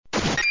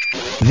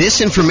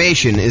This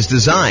information is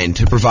designed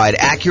to provide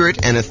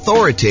accurate and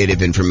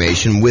authoritative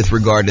information with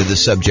regard to the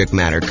subject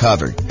matter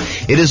covered.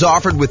 It is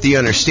offered with the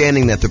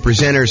understanding that the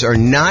presenters are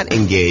not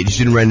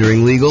engaged in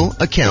rendering legal,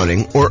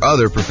 accounting, or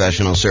other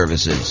professional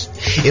services.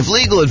 If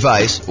legal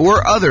advice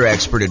or other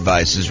expert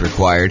advice is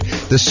required,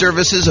 the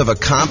services of a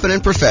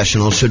competent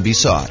professional should be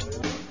sought.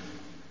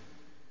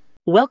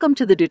 Welcome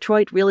to the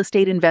Detroit Real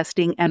Estate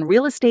Investing and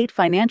Real Estate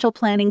Financial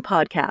Planning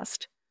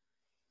Podcast.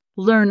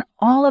 Learn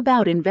all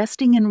about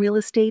investing in real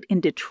estate in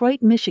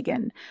Detroit,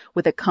 Michigan,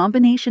 with a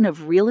combination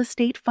of real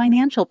estate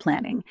financial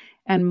planning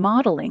and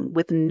modeling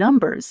with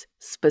numbers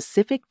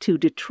specific to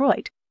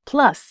Detroit,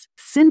 plus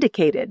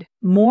syndicated,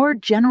 more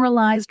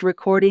generalized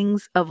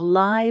recordings of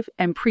live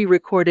and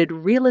pre-recorded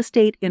real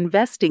estate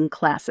investing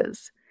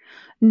classes,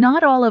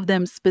 not all of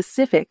them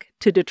specific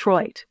to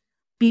Detroit.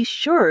 Be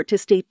sure to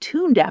stay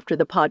tuned after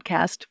the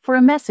podcast for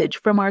a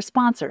message from our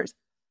sponsors.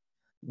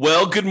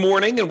 Well, good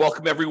morning and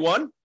welcome,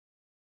 everyone.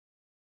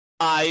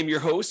 I am your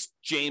host,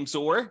 James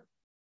Orr,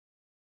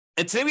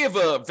 and today we have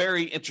a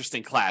very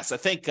interesting class. I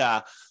think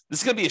this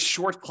is going to be a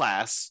short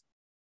class,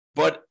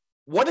 but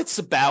what it's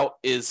about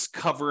is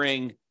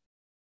covering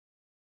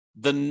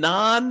the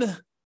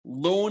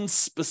non-loan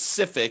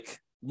specific,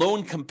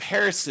 loan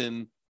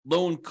comparison,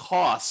 loan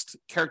cost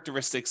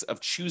characteristics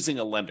of choosing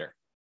a lender.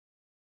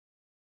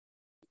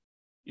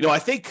 You know, I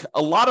think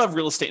a lot of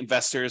real estate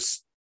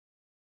investors,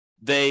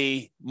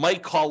 they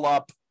might call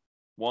up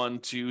 1,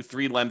 2,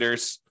 3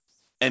 lenders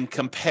and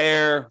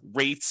compare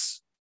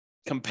rates,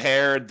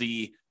 compare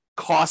the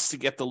cost to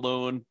get the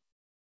loan.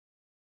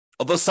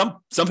 Although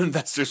some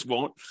investors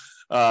won't.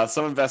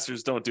 Some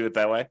investors don't do it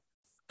that way.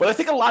 But I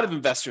think a lot of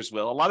investors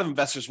will. A lot of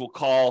investors will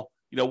call,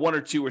 1 or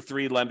 2 or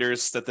 3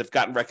 lenders that they've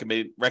gotten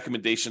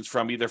recommendations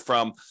from, either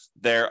from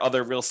their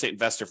other real estate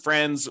investor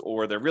friends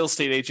or their real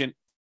estate agent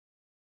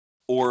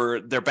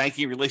or their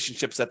banking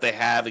relationships that they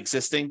have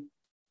existing.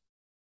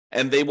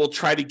 And they will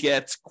try to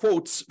get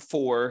quotes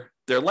for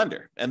their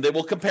lender, and they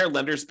will compare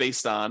lenders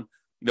based on,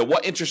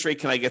 what interest rate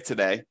can I get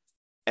today,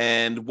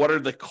 and what are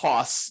the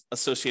costs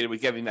associated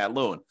with getting that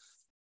loan?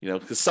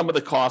 Because some of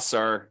the costs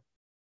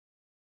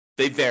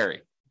they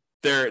vary.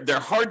 They're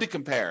hard to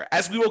compare,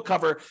 as we will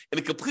cover in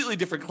a completely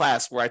different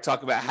class where I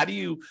talk about how do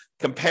you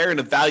compare and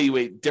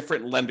evaluate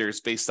different lenders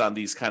based on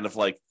these kind of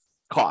like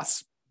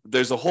costs.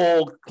 There's a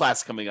whole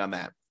class coming on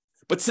that.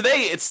 But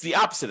today it's the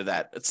opposite of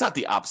that. It's not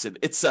the opposite.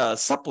 It's a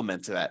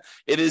supplement to that.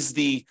 It is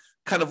the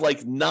kind of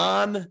like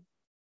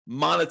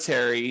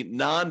non-monetary,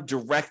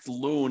 non-direct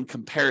loan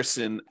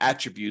comparison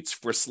attributes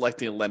for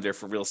selecting a lender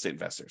for real estate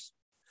investors.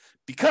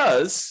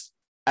 Because,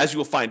 as you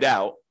will find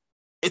out,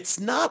 it's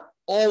not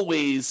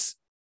always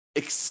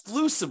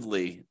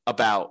exclusively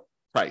about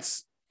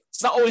price.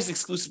 It's not always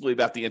exclusively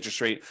about the interest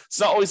rate. It's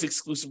not always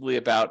exclusively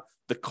about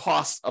the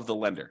cost of the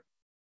lender.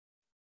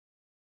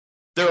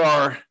 There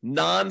are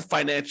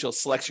non-financial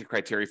selection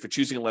criteria for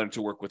choosing a lender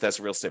to work with as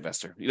a real estate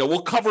investor.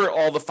 We'll cover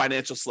all the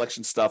financial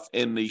selection stuff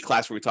in the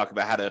class where we talk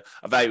about how to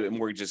evaluate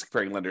mortgages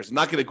comparing lenders. I'm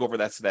not going to go over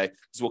that today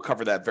because we'll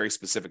cover that very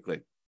specifically.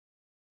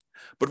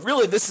 But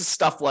really, this is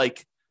stuff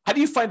like, how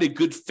do you find a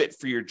good fit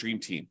for your dream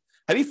team?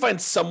 How do you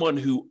find someone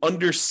who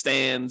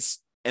understands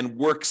and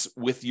works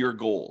with your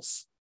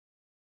goals,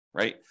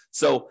 right?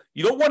 So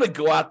you don't want to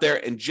go out there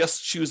and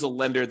just choose a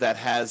lender that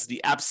has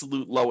the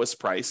absolute lowest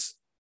price.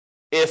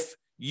 If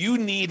you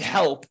need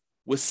help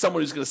with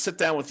someone who's going to sit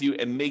down with you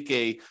and make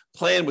a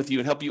plan with you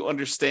and help you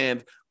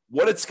understand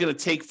what it's going to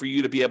take for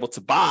you to be able to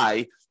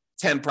buy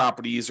 10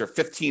 properties or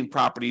 15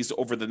 properties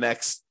over the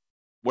next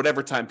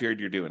whatever time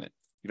period you're doing it.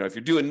 If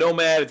you're doing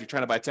Nomad, if you're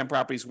trying to buy 10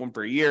 properties, 1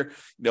 per year,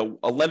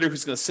 a lender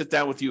who's going to sit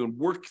down with you and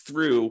work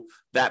through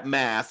that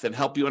math and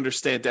help you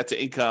understand debt to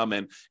income.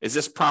 And is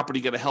this property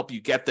going to help you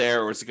get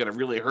there, or is it going to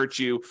really hurt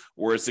you?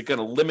 Or is it going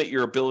to limit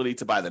your ability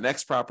to buy the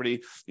next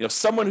property?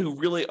 Someone who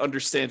really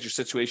understands your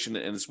situation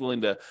and is willing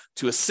to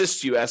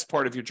assist you as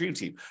part of your dream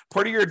team,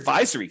 part of your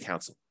advisory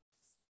council.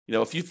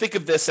 If you think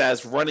of this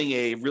as running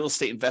a real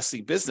estate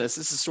investing business,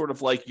 this is sort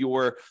of like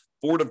your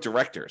board of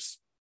directors,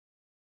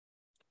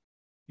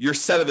 your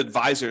set of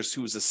advisors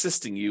who is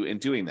assisting you in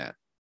doing that.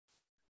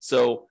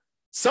 So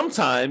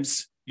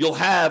sometimes you'll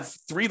have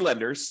 3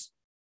 lenders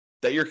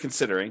that you're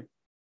considering,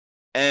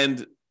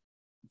 and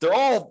they're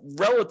all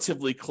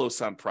relatively close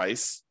on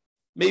price.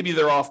 Maybe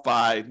they're off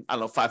by,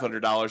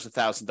 $500,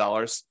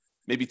 $1,000,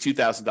 maybe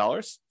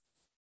 $2,000.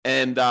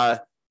 And,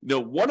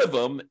 one of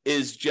them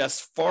is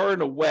just far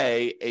and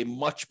away a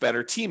much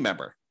better team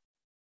member.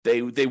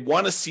 They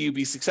want to see you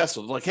be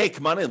successful. They're like, hey,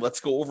 come on in.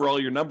 Let's go over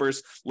all your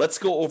numbers. Let's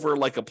go over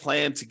like a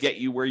plan to get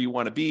you where you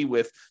want to be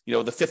with,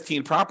 the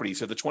 15 properties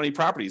or the 20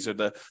 properties or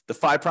the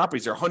 5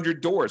 properties or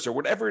 100 doors or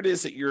whatever it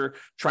is that you're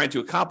trying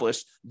to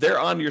accomplish. They're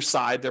on your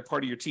side. They're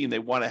part of your team. They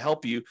want to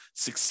help you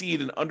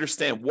succeed and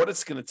understand what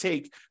it's going to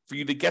take for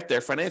you to get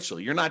there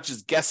financially. You're not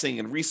just guessing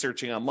and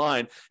researching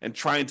online and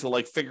trying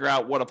to figure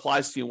out what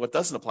applies to you and what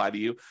doesn't apply to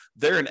you.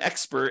 They're an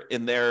expert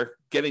in their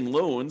getting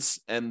loans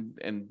and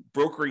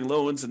brokering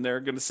loans, and they're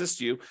going to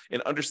assist you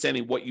in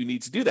understanding what you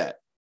need to do that.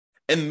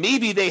 And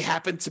maybe they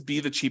happen to be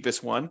the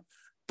cheapest one,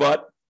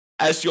 but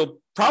as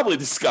you'll probably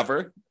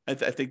discover, I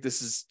think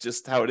this is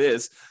just how it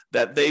is,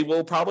 that they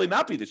will probably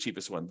not be the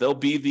cheapest one. They'll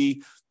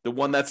be the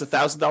one that's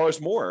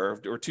 $1,000 more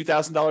or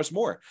 $2,000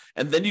 more.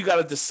 And then you got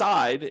to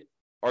decide,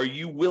 are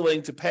you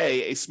willing to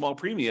pay a small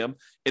premium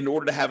in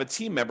order to have a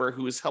team member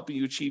who is helping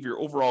you achieve your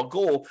overall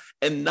goal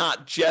and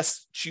not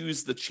just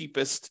choose the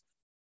cheapest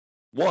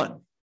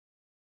one?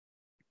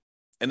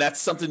 And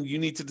that's something you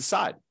need to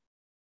decide.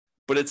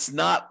 But it's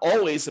not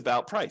always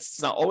about price.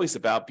 It's not always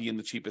about being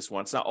the cheapest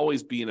one. It's not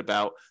always being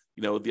about,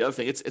 the other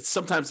thing. It's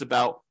sometimes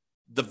about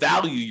the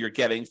value you're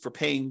getting for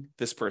paying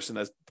this person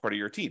as part of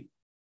your team.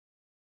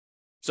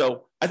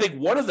 So I think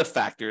one of the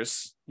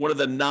factors, one of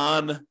the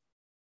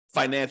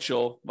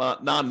non-financial,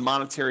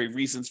 non-monetary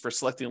reasons for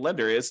selecting a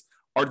lender is,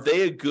 are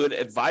they a good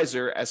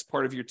advisor as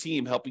part of your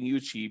team helping you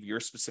achieve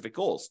your specific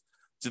goals?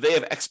 Do they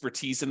have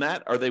expertise in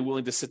that? Are they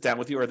willing to sit down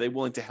with you? Are they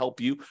willing to help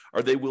you?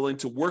 Are they willing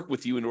to work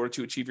with you in order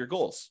to achieve your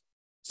goals?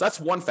 So that's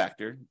one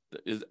factor.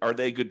 Are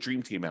they a good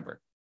dream team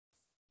member?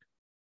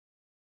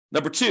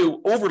 Number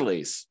two,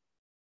 overlays.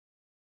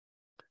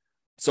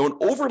 So an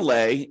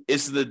overlay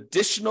is an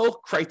additional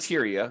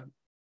criteria,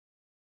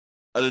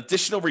 an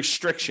additional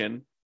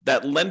restriction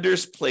that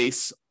lenders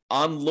place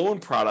on loan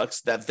products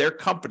that their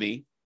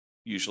company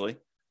usually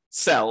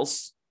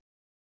sells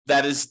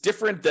that is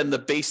different than the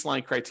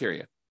baseline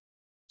criteria.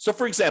 So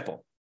for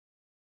example,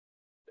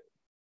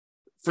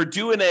 for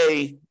doing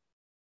a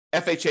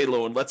FHA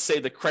loan, let's say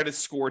the credit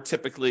score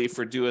typically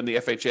for doing the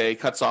FHA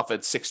cuts off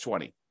at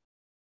 620.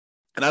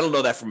 And I don't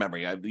know that from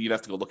memory. You'd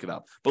have to go look it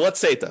up. But let's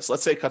say it does.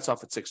 Let's say it cuts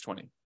off at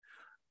 620.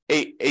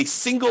 A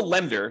single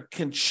lender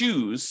can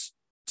choose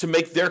to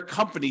make their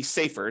company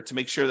safer, to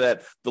make sure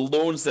that the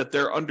loans that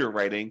they're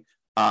underwriting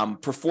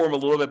perform a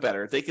little bit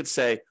better. They could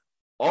say,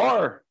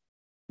 our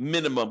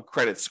minimum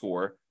credit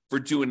score for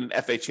doing an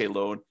FHA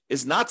loan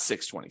is not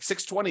 620.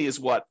 620 is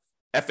what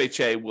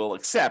FHA will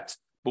accept,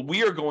 but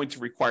we are going to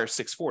require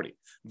 640.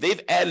 They've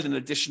added an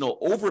additional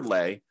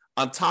overlay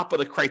on top of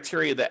the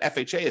criteria that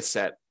FHA has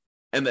set,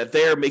 and that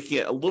they're making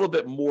it a little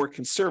bit more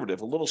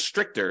conservative, a little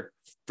stricter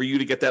for you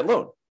to get that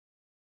loan.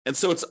 And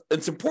so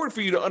it's important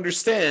for you to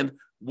understand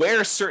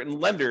where certain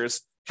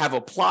lenders have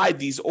applied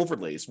these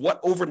overlays, what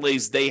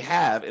overlays they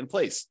have in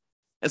place.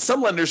 And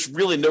some lenders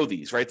really know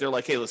these, right? They're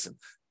like, hey, listen,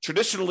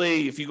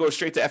 traditionally, if you go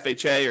straight to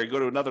FHA or you go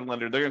to another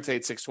lender, they're going to say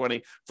it's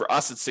 620. For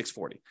us, it's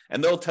 640.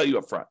 And they'll tell you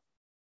up front.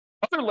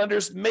 Other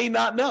lenders may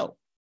not know.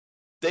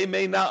 They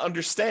may not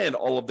understand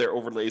all of their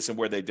overlays and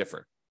where they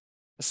differ,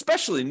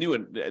 especially new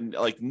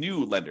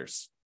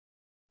lenders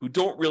who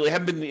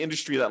haven't been in the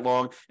industry that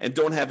long and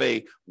don't have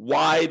a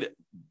wide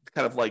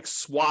kind of like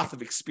swath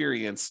of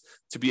experience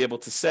to be able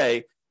to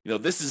say,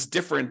 this is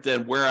different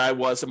than where I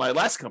was in my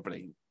last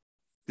company.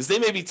 Because they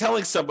may be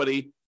telling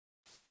somebody,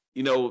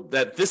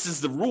 that this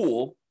is the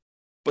rule,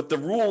 but the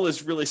rule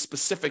is really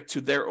specific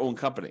to their own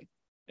company.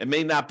 It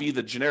may not be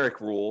the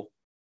generic rule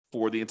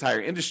for the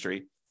entire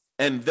industry,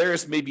 and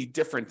theirs may be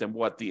different than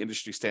what the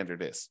industry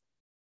standard is.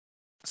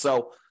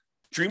 So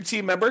dream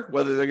team member,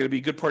 whether they're going to be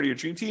a good part of your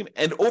dream team,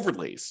 and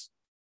overlays.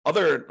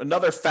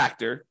 Another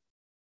factor,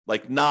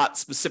 like not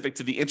specific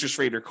to the interest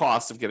rate or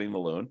cost of getting the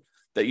loan,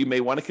 that you may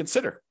want to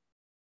consider.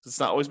 It's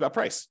not always about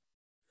price.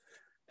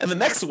 And the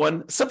next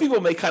one, some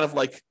people may kind of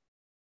like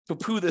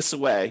poo-poo this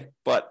away,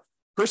 but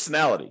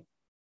personality.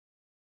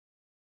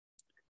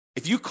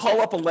 If you call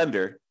up a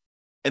lender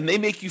and they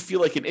make you feel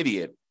like an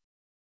idiot,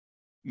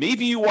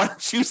 maybe you want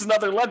to choose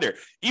another lender,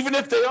 even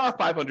if they are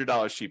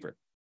 $500 cheaper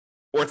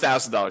or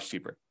 $1,000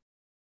 cheaper.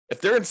 If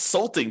they're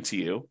insulting to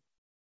you,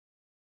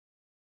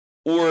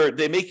 or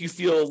they make you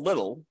feel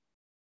little,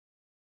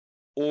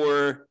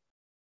 or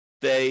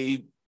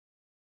they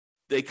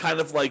kind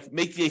of like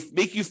make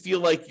you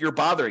feel like you're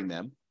bothering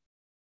them,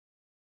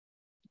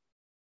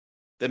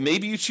 then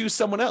maybe you choose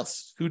someone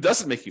else who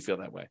doesn't make you feel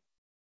that way.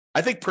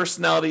 I think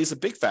personality is a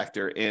big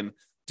factor in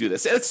do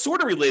this. And it's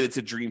sort of related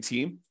to Dream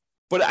Team,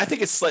 but I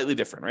think it's slightly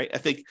different, right? I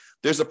think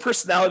there's a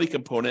personality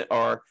component,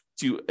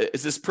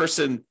 is this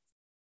going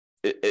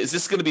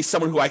to be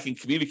someone who I can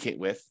communicate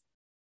with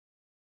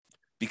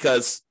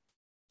because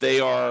they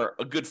are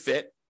a good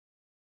fit,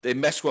 they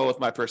mesh well with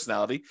my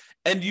personality,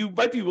 and you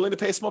might be willing to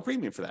pay a small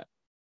premium for that.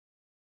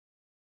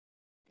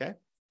 Okay?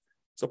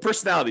 So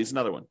personality is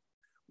another one.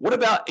 What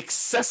about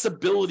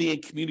accessibility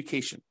and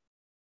communication?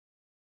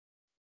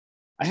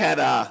 I had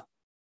a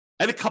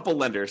couple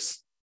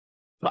lenders.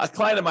 A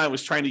client of mine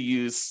was trying to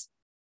use,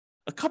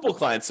 a couple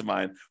clients of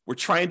mine were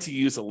trying to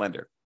use a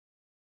lender.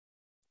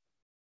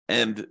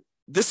 And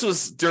this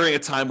was during a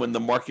time when the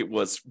market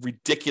was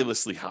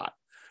ridiculously hot.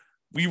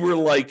 We were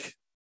like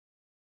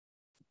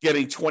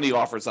getting 20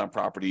 offers on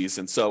properties.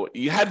 And so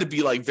you had to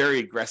be like very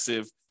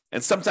aggressive.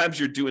 And sometimes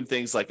you're doing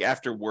things like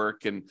after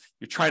work and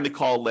you're trying to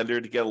call a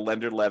lender to get a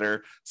lender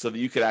letter so that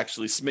you could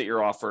actually submit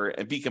your offer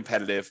and be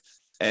competitive.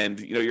 And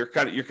you're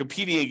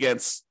competing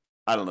against,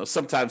 I don't know,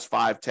 sometimes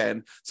 5,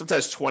 10,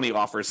 sometimes 20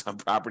 offers on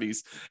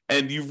properties.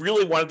 And you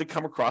really wanted to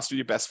come across with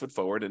your best foot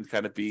forward and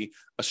kind of be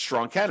a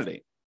strong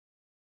candidate.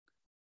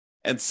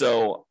 And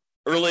so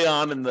early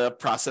on in the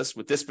process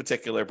with this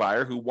particular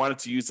buyer who wanted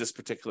to use this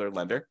particular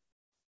lender,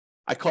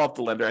 I call up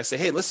the lender. I say,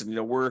 hey, listen,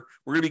 we're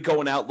going to be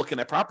going out looking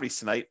at properties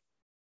tonight.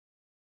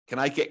 Can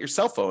I get your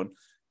cell phone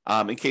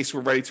in case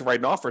we're ready to write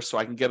an offer so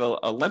I can get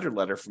a lender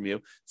letter from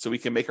you so we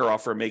can make our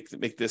offer,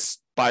 make this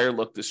buyer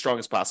look as strong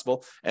as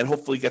possible and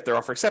hopefully get their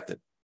offer accepted.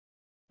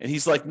 And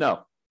he's like,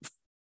 no,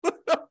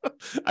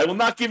 I will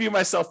not give you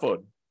my cell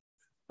phone.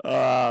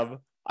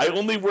 I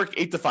only work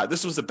 8 to 5.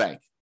 This was a bank.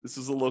 This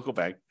was a local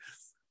bank,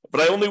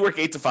 but I only work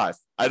 8 to 5.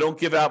 I don't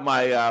give out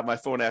my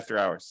phone after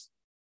hours.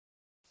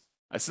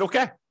 I said,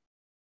 okay.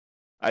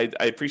 I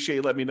appreciate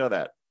you letting me know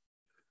that.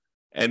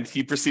 And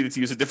he proceeded to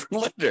use a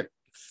different lender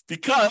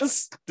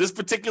because this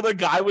particular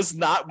guy was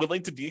not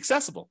willing to be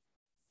accessible.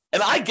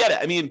 And I get it.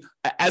 I mean,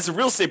 as a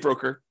real estate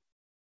broker,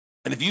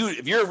 and if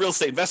you're a real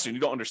estate investor and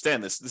you don't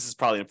understand this is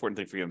probably an important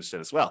thing for you to understand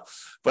as well.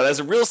 But as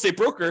a real estate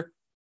broker,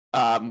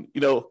 I'll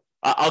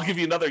give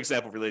you another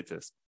example related to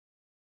this.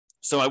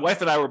 So my wife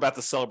and I were about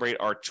to celebrate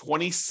our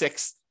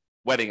 26th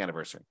wedding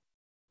anniversary,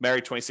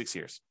 married 26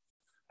 years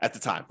at the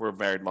time. We're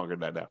married longer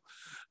than that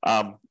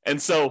now.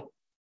 And so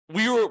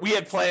we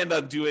had planned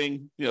on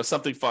doing,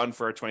 something fun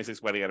for our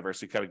 26th wedding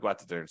anniversary, kind of go out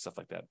to dinner and stuff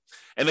like that.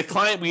 And the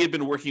client we had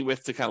been working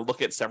with to kind of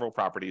look at several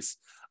properties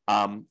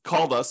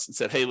called us and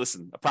said, hey,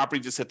 listen, a property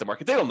just hit the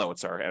market. They don't know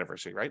it's our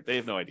anniversary, right? They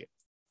have no idea.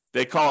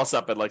 They call us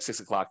up at like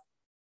 6:00.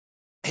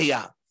 Hey,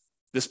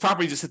 this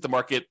property just hit the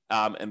market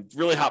and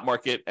really hot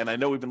market. And I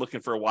know we've been looking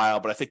for a while,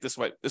 but I think this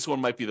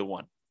one might be the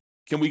one.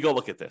 Can we go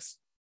look at this?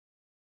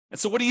 And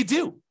so what do you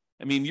do?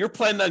 I mean, you're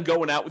planning on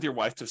going out with your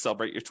wife to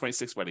celebrate your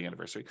 26th wedding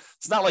anniversary.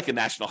 It's not like a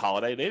national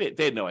holiday.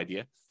 They had no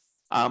idea.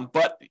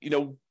 But,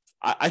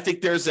 I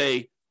think there's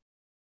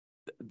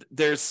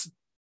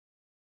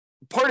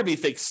part of me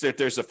thinks that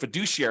there's a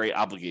fiduciary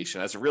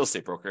obligation as a real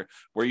estate broker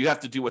where you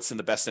have to do what's in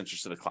the best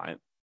interest of the client.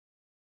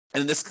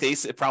 And in this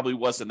case, it probably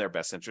was in their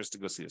best interest to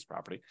go see this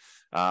property.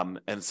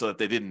 And so that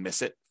they didn't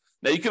miss it.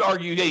 Now, you could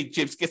argue, hey,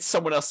 James, get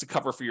someone else to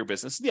cover for your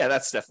business. Yeah,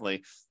 that's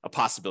definitely a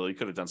possibility. You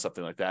could have done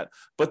something like that.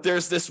 But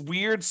there's this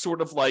weird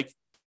sort of like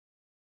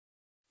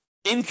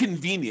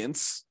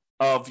inconvenience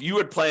of you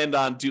had planned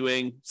on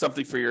doing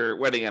something for your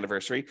wedding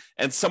anniversary,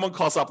 and someone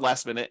calls up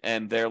last minute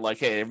and they're like,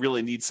 hey, I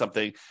really need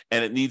something,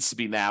 and it needs to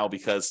be now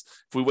because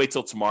if we wait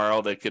till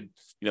tomorrow, they could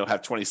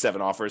have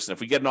 27 offers. And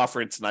if we get an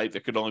offer in tonight,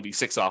 there could only be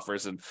 6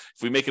 offers. And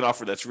if we make an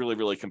offer that's really,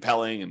 really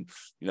compelling and,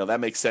 that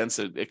makes sense,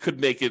 it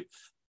could make it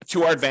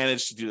to our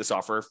advantage to do this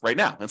offer right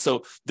now. And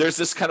so there's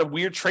this kind of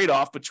weird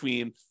trade-off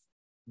between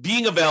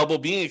being available,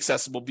 being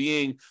accessible,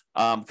 being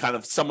kind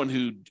of someone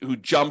who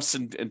jumps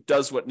and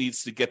does what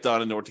needs to get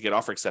done in order to get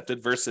offer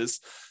accepted versus,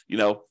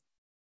 nope,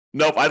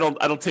 I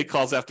don't take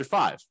calls after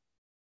 5.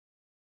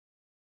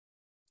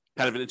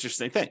 Kind of an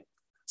interesting thing.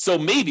 So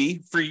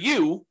maybe for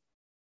you,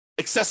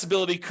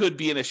 accessibility could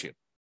be an issue,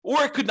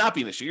 or it could not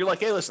be an issue. You're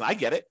like, hey, listen, I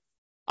get it.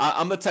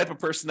 I'm the type of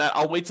person that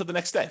I'll wait till the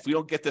next day. If we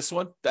don't get this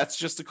one, that's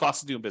just the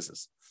cost of doing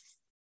business.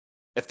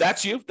 If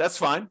that's you, that's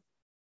fine.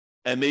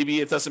 And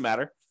maybe it doesn't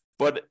matter.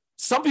 But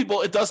some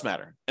people, it does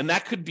matter. And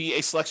that could be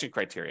a selection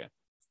criteria.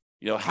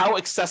 How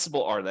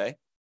accessible are they?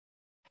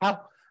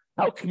 How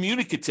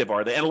communicative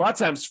are they? And a lot of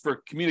times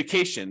for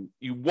communication,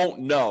 you won't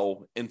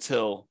know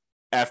until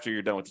after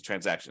you're done with the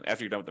transaction,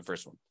 after you're done with the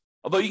first one.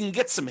 Although you can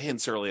get some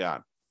hints early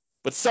on.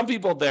 But some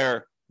people,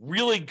 they're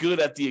really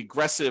good at the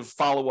aggressive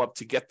follow-up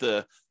to get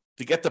the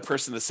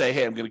person to say,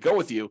 hey, I'm going to go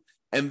with you.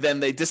 And then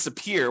they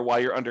disappear while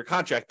you're under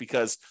contract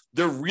because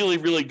they're really,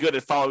 really good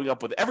at following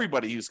up with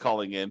everybody who's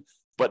calling in,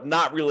 but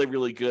not really,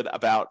 really good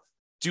about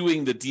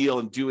doing the deal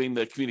and doing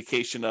the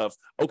communication of,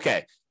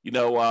 okay,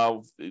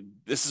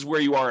 this is where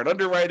you are in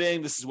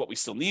underwriting. This is what we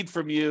still need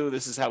from you.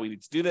 This is how we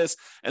need to do this.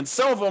 And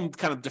some of them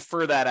kind of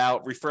refer that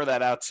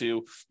out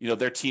to,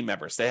 their team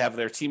members. They have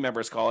their team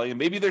members calling, and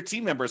maybe their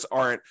team members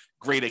aren't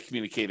great at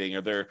communicating,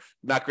 or they're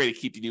not great at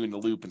keeping you in the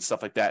loop and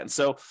stuff like that. And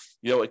so,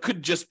 it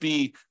could just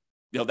be,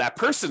 that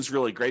person's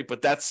really great,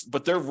 but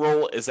their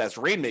role is as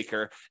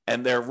rainmaker,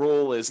 and their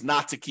role is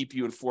not to keep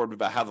you informed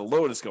about how the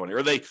loan is going,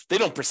 or they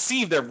don't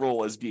perceive their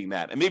role as being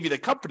that. And maybe the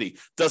company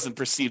doesn't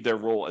perceive their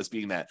role as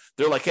being that.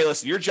 They're like, hey,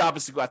 listen, your job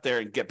is to go out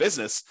there and get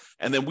business,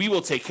 and then we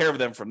will take care of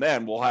them from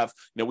them. We'll have,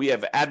 we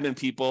have admin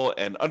people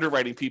and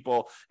underwriting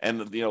people,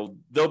 and,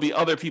 there'll be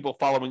other people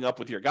following up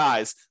with your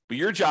guys, but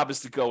your job is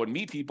to go and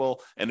meet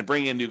people and to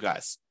bring in new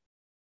guys.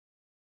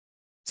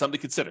 Something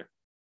to consider.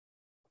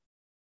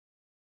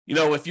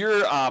 If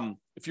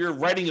you're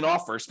writing an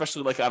offer,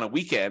 especially like on a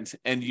weekend,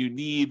 and you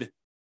need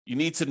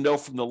to know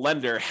from the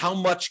lender how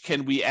much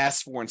can we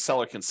ask for in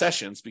seller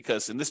concessions,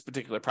 because in this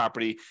particular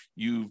property,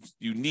 you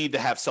need to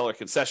have seller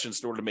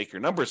concessions in order to make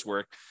your numbers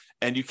work,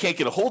 and you can't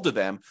get a hold of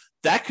them,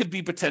 that could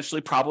be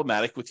potentially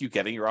problematic with you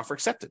getting your offer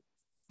accepted,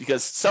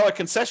 because seller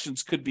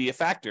concessions could be a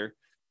factor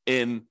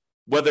in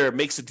whether it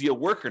makes a deal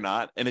work or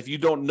not. And if you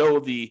don't know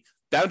the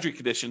boundary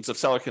conditions of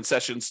seller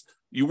concessions,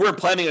 you weren't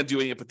planning on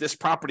doing it, but this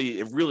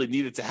property, it really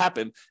needed to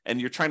happen, and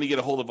you're trying to get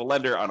a hold of a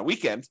lender on a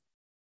weekend,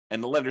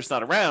 and the lender's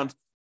not around,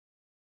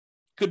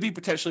 could be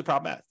potentially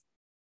problematic.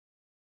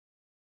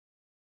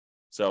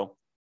 So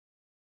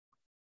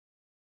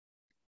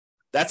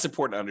That's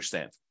important to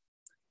understand.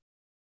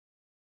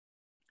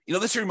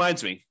 This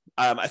reminds me,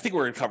 I think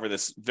we're going to cover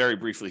this very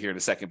briefly here in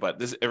a second,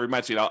 but it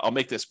reminds me, I'll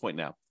make this point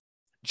now.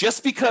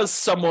 Just because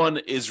someone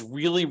is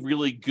really,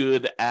 really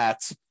good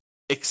at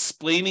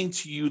explaining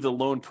to you the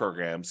loan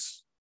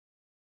programs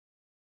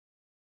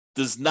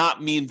does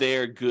not mean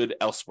they're good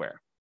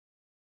elsewhere.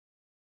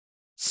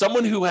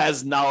 Someone who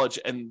has knowledge,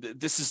 and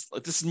this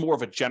is more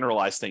of a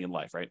generalized thing in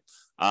life, right?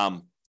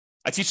 I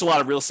teach a lot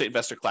of real estate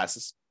investor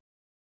classes.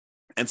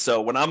 And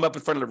so when I'm up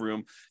in front of the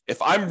room,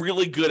 if I'm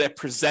really good at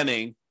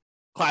presenting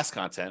class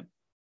content,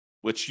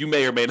 which you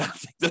may or may not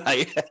think that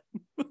I am,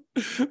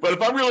 but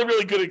if I'm really,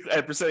 really good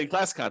at presenting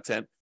class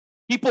content,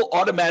 people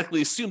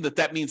automatically assume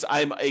that means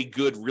I'm a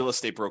good real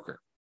estate broker,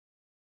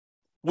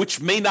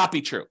 which may not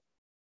be true.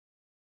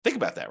 Think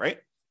about that, right?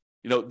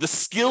 The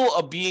skill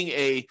of being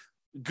a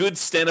good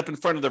stand up in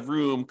front of the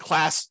room,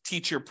 class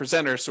teacher,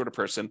 presenter sort of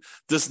person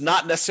does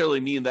not necessarily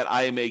mean that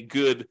I am a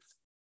good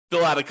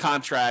fill out a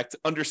contract,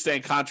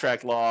 understand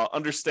contract law,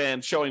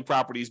 understand showing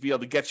properties, be able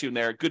to get you in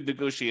there, good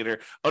negotiator,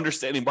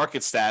 understanding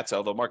market stats,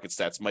 although market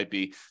stats might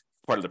be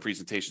part of the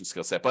presentation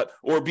skill set,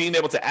 or being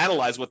able to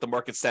analyze what the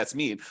market stats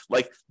mean.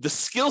 Like the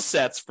skill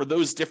sets for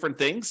those different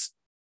things,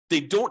 they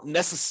don't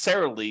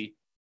necessarily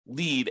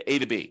lead A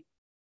to B.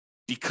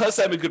 Because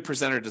I'm a good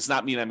presenter does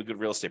not mean I'm a good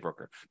real estate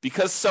broker.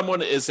 Because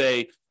someone is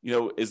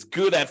is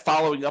good at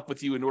following up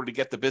with you in order to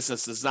get the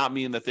business does not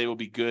mean that they will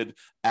be good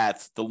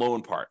at the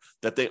loan part,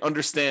 that they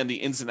understand the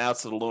ins and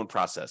outs of the loan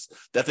process,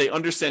 that they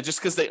understand, just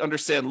because they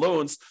understand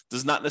loans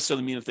does not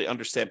necessarily mean that they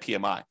understand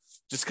PMI.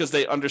 Just because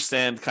they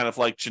understand kind of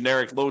like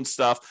generic loan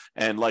stuff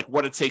and like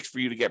what it takes for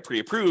you to get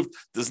pre-approved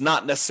does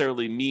not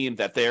necessarily mean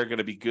that they're going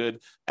to be good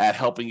at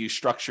helping you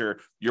structure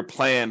your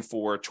plan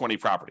for 20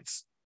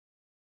 properties.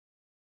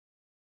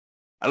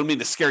 I don't mean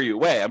to scare you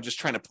away. I'm just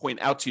trying to point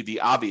out to you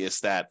the obvious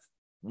that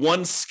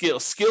one skill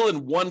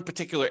in one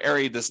particular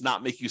area does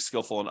not make you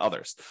skillful in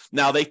others.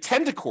 Now, they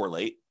tend to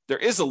correlate. There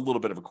is a little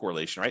bit of a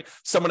correlation, right?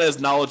 Someone has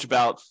knowledge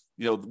about,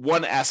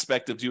 one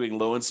aspect of doing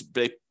loans,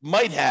 they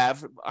might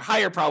have a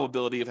higher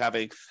probability of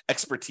having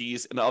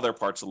expertise in other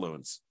parts of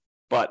loans.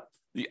 But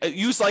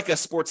use like a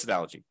sports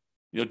analogy.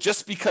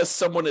 Just because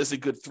someone is a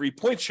good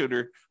three-point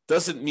shooter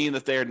doesn't mean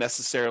that they're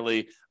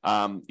necessarily,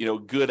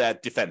 good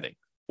at defending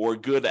or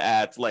good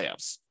at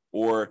layups,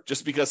 or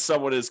just because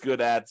someone is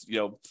good at,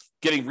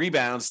 getting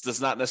rebounds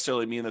does not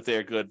necessarily mean that they're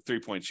a good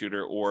three-point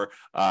shooter or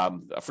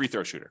a free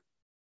throw shooter,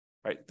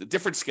 right? The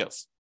different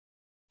skills.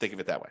 Think of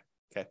it that way.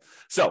 Okay.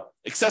 So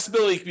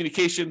accessibility,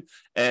 communication,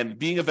 and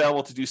being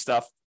available to do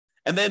stuff.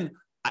 And then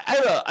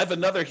I have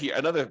another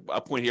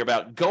point here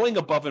about going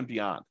above and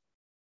beyond.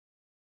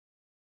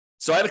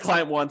 So I had a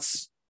client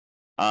once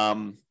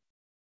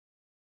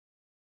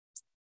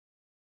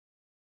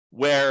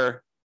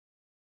where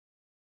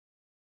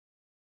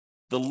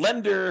the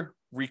lender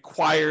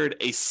required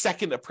a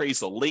second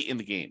appraisal late in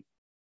the game.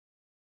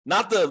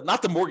 Not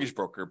the mortgage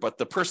broker, but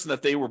the person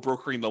that they were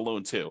brokering the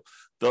loan to,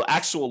 the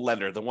actual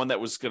lender, the one that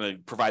was going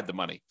to provide the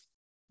money.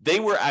 They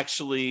were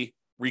actually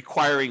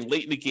requiring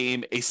late in the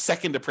game a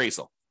second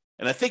appraisal.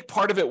 And I think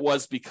part of it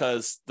was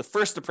because the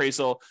first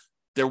appraisal,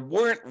 there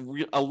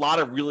weren't a lot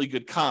of really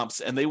good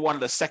comps, and they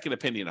wanted a second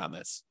opinion on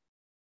this.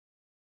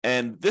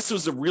 And this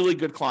was a really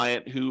good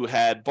client who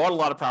had bought a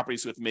lot of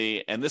properties with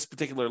me, and this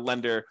particular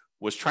lender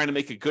was trying to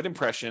make a good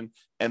impression,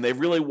 and they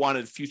really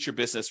wanted future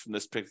business from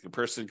this particular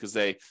person because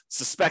they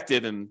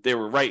suspected, and they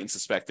were right in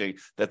suspecting,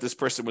 that this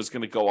person was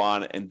going to go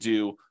on and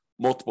do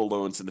multiple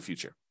loans in the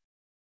future.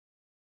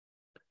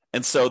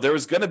 And so there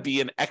was going to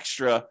be an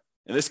extra,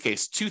 in this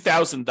case,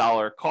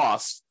 $2,000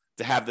 cost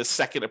to have this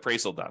second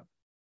appraisal done.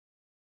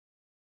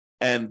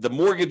 And the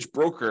mortgage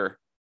broker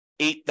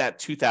ate that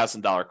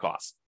 $2,000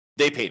 cost.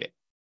 They paid it.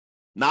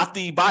 Not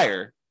the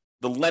buyer,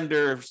 the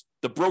lender,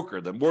 the broker,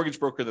 the mortgage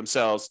broker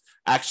themselves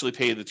actually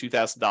paid the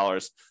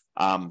 $2,000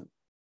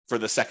 for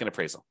the second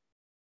appraisal.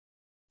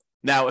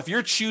 Now, if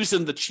you're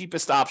choosing the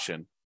cheapest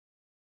option,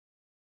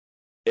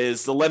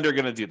 is the lender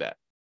going to do that?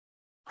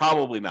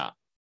 Probably not.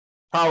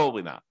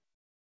 Probably not.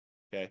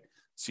 Okay.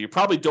 So you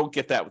probably don't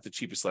get that with the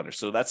cheapest lender.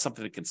 So that's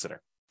something to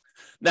consider.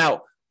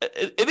 Now,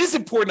 it is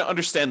important to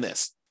understand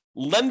this.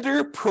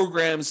 Lender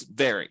programs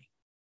vary.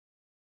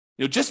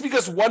 Just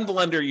because one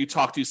lender you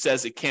talk to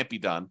says it can't be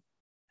done,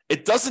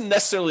 it doesn't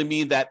necessarily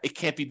mean that it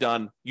can't be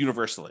done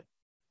universally.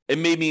 It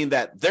may mean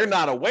that they're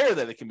not aware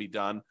that it can be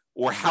done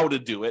or how to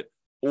do it,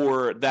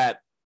 or that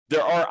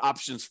there are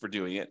options for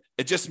doing it.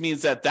 It just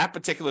means that that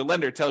particular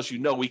lender tells you,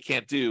 no, we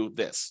can't do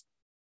this.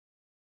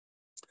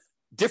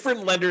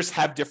 Different lenders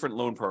have different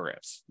loan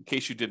programs, in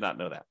case you did not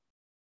know that.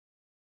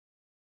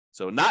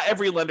 So not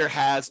every lender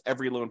has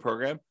every loan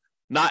program.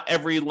 Not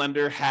every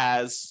lender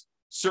has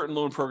certain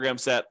loan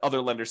programs that other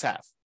lenders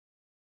have.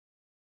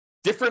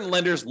 Different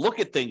lenders look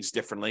at things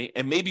differently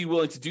and may be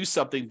willing to do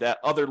something that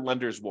other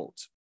lenders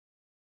won't.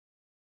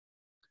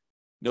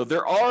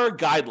 There are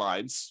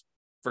guidelines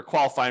for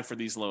qualifying for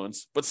these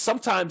loans, but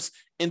sometimes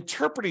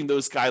interpreting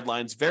those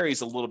guidelines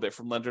varies a little bit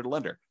from lender to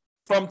lender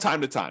from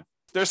time to time.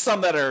 There's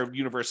some that are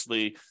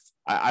universally,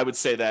 I would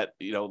say that,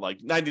 like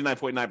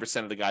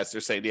 99.9% of the guys,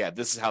 they're saying, yeah,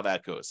 this is how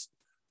that goes.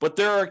 But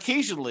there are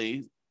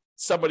occasionally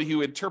somebody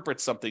who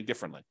interprets something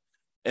differently.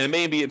 And it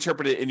may be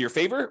interpreted in your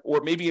favor, or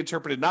it may be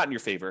interpreted not in your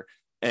favor.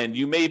 And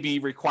you may be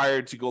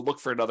required to go look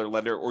for another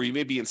lender, or you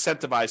may be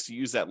incentivized to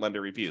use that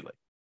lender repeatedly.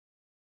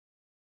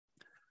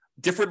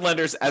 Different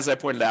lenders, as I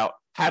pointed out,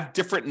 have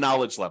different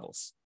knowledge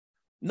levels.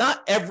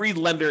 Not every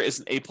lender is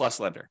an A+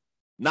 lender.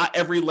 Not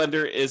every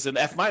lender is an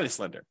F-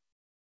 lender.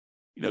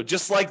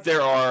 Just like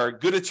there are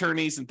good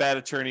attorneys and bad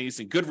attorneys,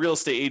 and good real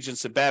estate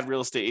agents and bad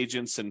real estate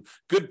agents, and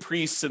good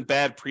priests and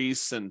bad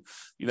priests, and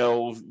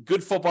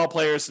good football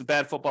players and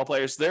bad football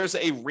players, there's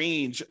a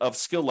range of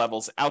skill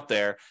levels out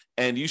there,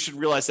 and you should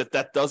realize that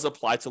that does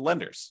apply to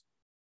lenders.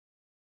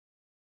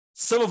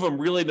 Some of them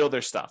really know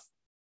their stuff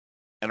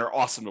and are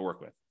awesome to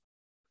work with.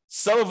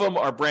 Some of them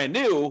are brand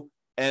new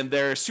and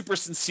they're super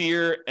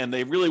sincere and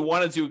they really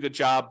want to do a good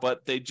job,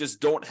 but they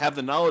just don't have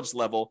the knowledge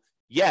level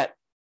yet.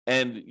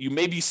 And you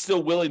may be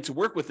still willing to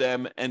work with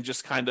them and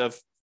just kind of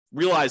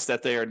realize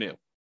that they are new.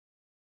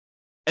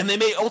 And they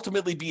may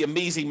ultimately be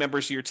amazing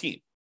members of your team.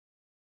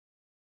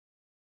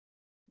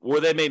 Or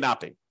they may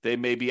not be. They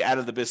may be out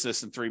of the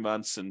business in 3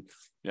 months and,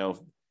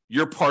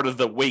 you're part of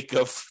the wake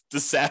of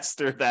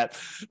disaster that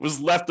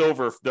was left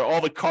over, all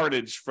the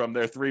carnage from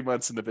their 3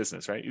 months in the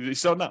business, right? You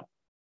just don't know.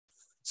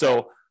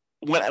 So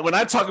when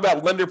I talk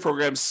about lender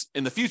programs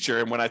in the future,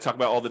 and when I talk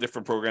about all the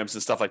different programs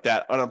and stuff like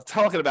that, what I'm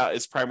talking about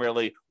is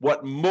primarily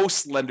what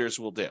most lenders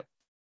will do.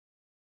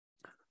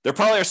 There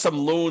probably are some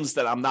loans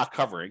that I'm not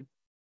covering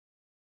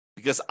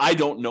because I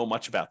don't know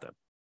much about them.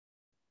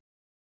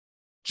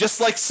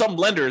 Just like some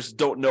lenders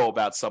don't know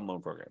about some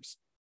loan programs.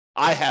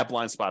 I have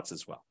blind spots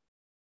as well.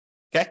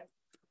 Okay?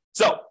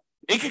 So,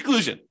 in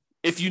conclusion,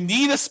 if you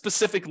need a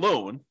specific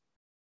loan,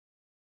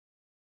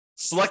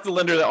 select the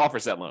lender that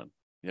offers that loan.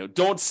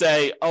 Don't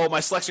say, oh, my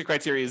selection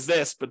criteria is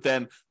this, but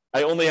then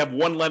I only have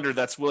one lender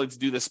that's willing to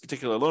do this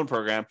particular loan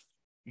program.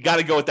 You got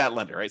to go with that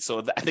lender, right?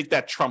 So I think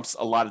that trumps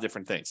a lot of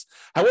different things.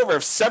 However,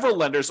 if several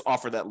lenders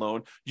offer that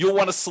loan, you'll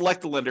want to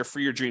select the lender for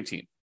your dream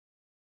team.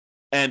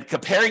 And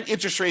comparing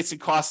interest rates and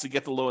costs to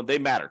get the loan, they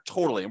matter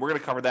totally. And we're going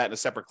to cover that in a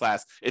separate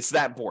class. It's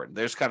that important.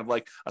 There's kind of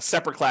like a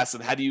separate class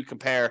of how do you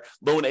compare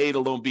loan A to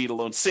loan B to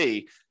loan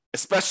C,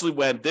 especially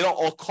when they don't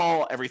all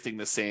call everything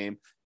the same.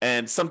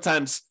 And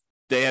sometimes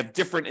they have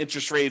different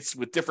interest rates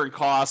with different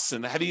costs.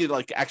 And how do you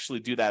actually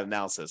do that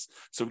analysis?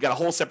 So we've got a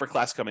whole separate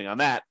class coming on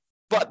that.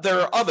 But there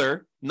are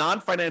other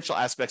non-financial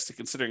aspects to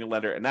considering a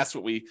lender, and that's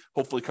what we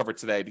hopefully covered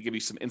today to give you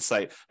some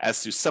insight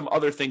as to some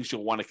other things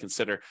you'll want to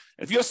consider.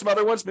 And if you have some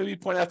other ones, maybe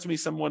point out to me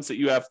some ones that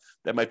you have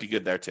that might be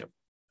good there too.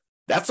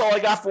 That's all I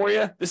got for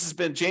you. This has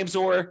been James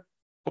Orr.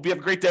 Hope you have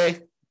a great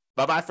day.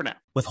 Bye-bye for now.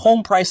 With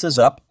home prices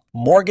up,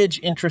 mortgage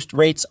interest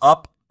rates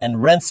up,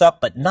 and rents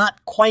up, but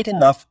not quite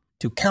enough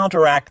to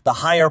counteract the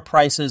higher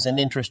prices and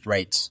interest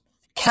rates,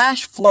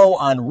 cash flow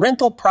on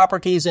rental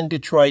properties in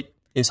Detroit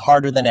is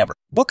harder than ever.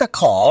 Book a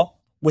call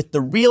with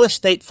the Real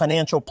Estate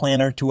Financial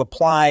Planner to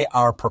apply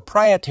our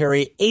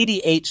proprietary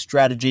 88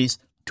 strategies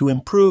to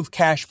improve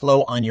cash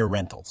flow on your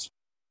rentals.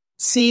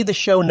 See the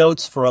show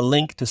notes for a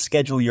link to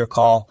schedule your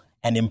call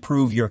and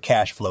improve your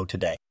cash flow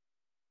today.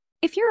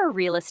 If you're a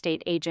real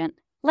estate agent,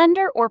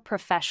 lender, or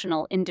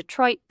professional in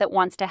Detroit that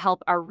wants to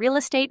help our real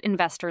estate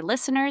investor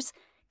listeners,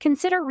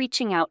 consider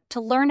reaching out to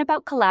learn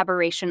about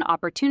collaboration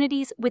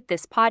opportunities with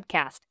this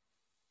podcast.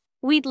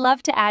 We'd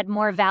love to add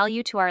more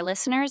value to our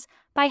listeners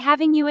by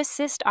having you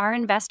assist our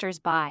investors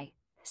buy,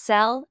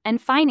 sell,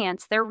 and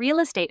finance their real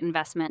estate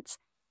investments.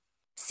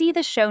 See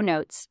the show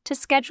notes to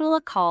schedule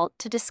a call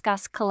to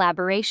discuss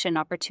collaboration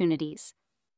opportunities.